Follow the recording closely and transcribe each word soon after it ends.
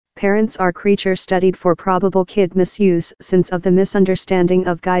Parents are creature studied for probable kid misuse since of the misunderstanding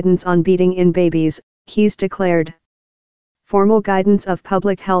of guidance on beating in babies, he's declared. Formal guidance of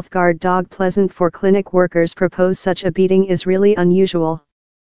public health guard dog pleasant for clinic workers propose such a beating is really unusual.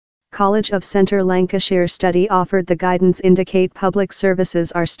 College of Centre Lancashire study offered the guidance indicate public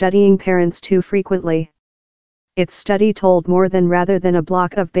services are studying parents too frequently. Its study told more than rather than a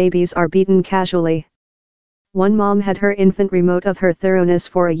block of babies are beaten casually. One mom had her infant remote of her thoroughness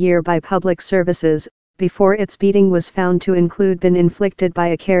for a year by public services, before its beating was found to include been inflicted by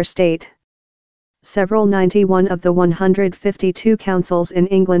a care state. Several 91 of the 152 councils in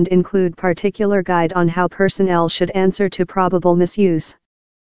England include particular guide on how personnel should answer to probable misuse.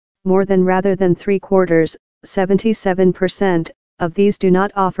 More than rather than 3/4, 77%, of these do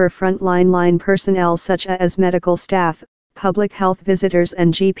not offer frontline personnel such as medical staff, public health visitors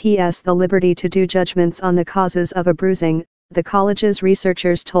and GPS the liberty to do judgments on the causes of a bruising, the college's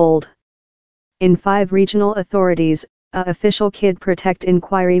researchers told. In 5 regional authorities, a official kid protect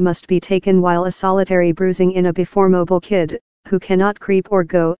inquiry must be taken while a solitary bruising in a beformable kid, who cannot creep or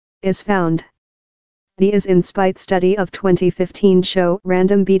go, is found. The is in spite study of 2015 show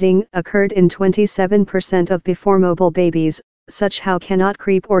random beating occurred in 27% of beformable babies, such how cannot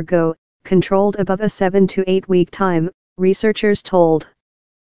creep or go, controlled above a 7 to 8 week time, researchers told.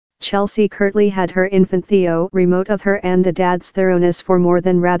 Chelsea Kirtley had her infant Theo remote of her and the dad's thoroughness for more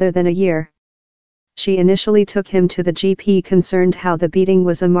than rather than a year. She initially took him to the GP concerned how the beating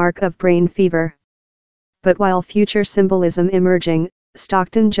was a mark of brain fever. But while future symbolism emerging,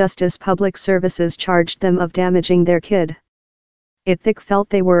 Stockton Justice Public Services charged them of damaging their kid. It thick felt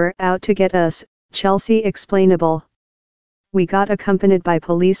they were out to get us, Chelsea explainable. We got accompanied by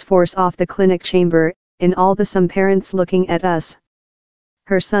police force off the clinic chamber, in all the some parents looking at us.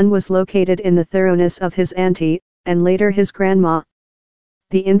 Her son was located in the thoroughness of his auntie, and later his grandma.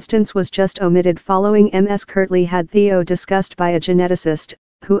 The instance was just omitted following Ms. Kirtley had Theo discussed by a geneticist,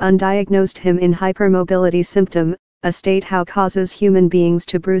 who undiagnosed him in hypermobility symptom, a state how causes human beings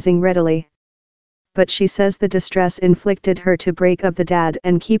to bruising readily. But she says the distress inflicted her to break of the dad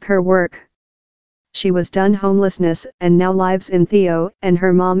and keep her work. She was done homelessness and now lives in Theo and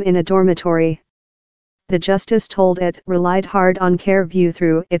her mom in a dormitory. The justice told it relied hard on care view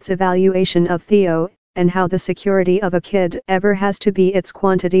through its evaluation of Theo, and how the security of a kid ever has to be its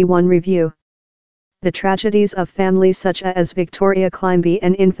quantity one review. The tragedies of families such as Victoria Climby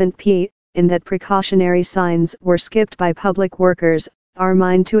and infant P, in that precautionary signs were skipped by public workers, are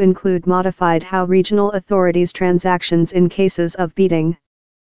mined to include modified how regional authorities transactions in cases of beating.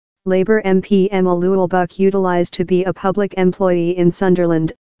 Labour MP Emma Llewellbuck utilised to be a public employee in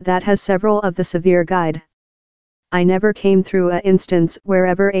Sunderland, that has several of the severe guide. I never came through a instance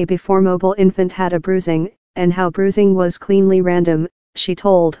wherever a beformable infant had a bruising, and how bruising was cleanly random, she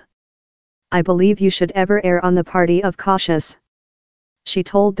told. I believe you should ever err on the party of cautious. She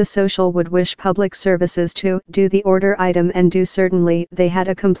told the Social would wish public services to do the order item and do certainly they had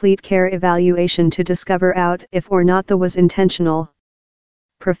a complete care evaluation to discover out if or not the was intentional.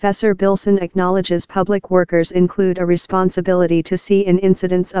 Professor Bilson acknowledges public workers include a responsibility to see in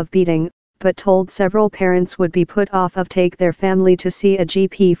incidents of beating, but told several parents would be put off of take their family to see a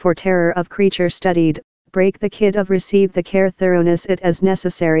GP for terror of creature studied, break the kid of receive the care thoroughness it as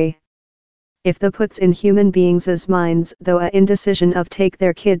necessary. If the puts in human beings' minds though a indecision of take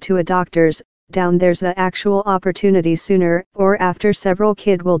their kid to a doctor's, down there's a actual opportunity sooner or after several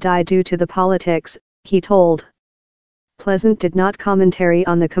kid will die due to the politics, he told. Pleasant did not commentary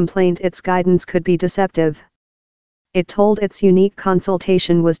on the complaint its guidance could be deceptive. It told its unique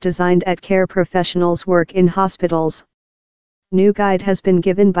consultation was designed at care professionals work in hospitals. New guide has been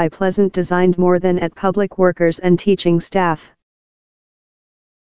given by Pleasant designed more than at public workers and teaching staff.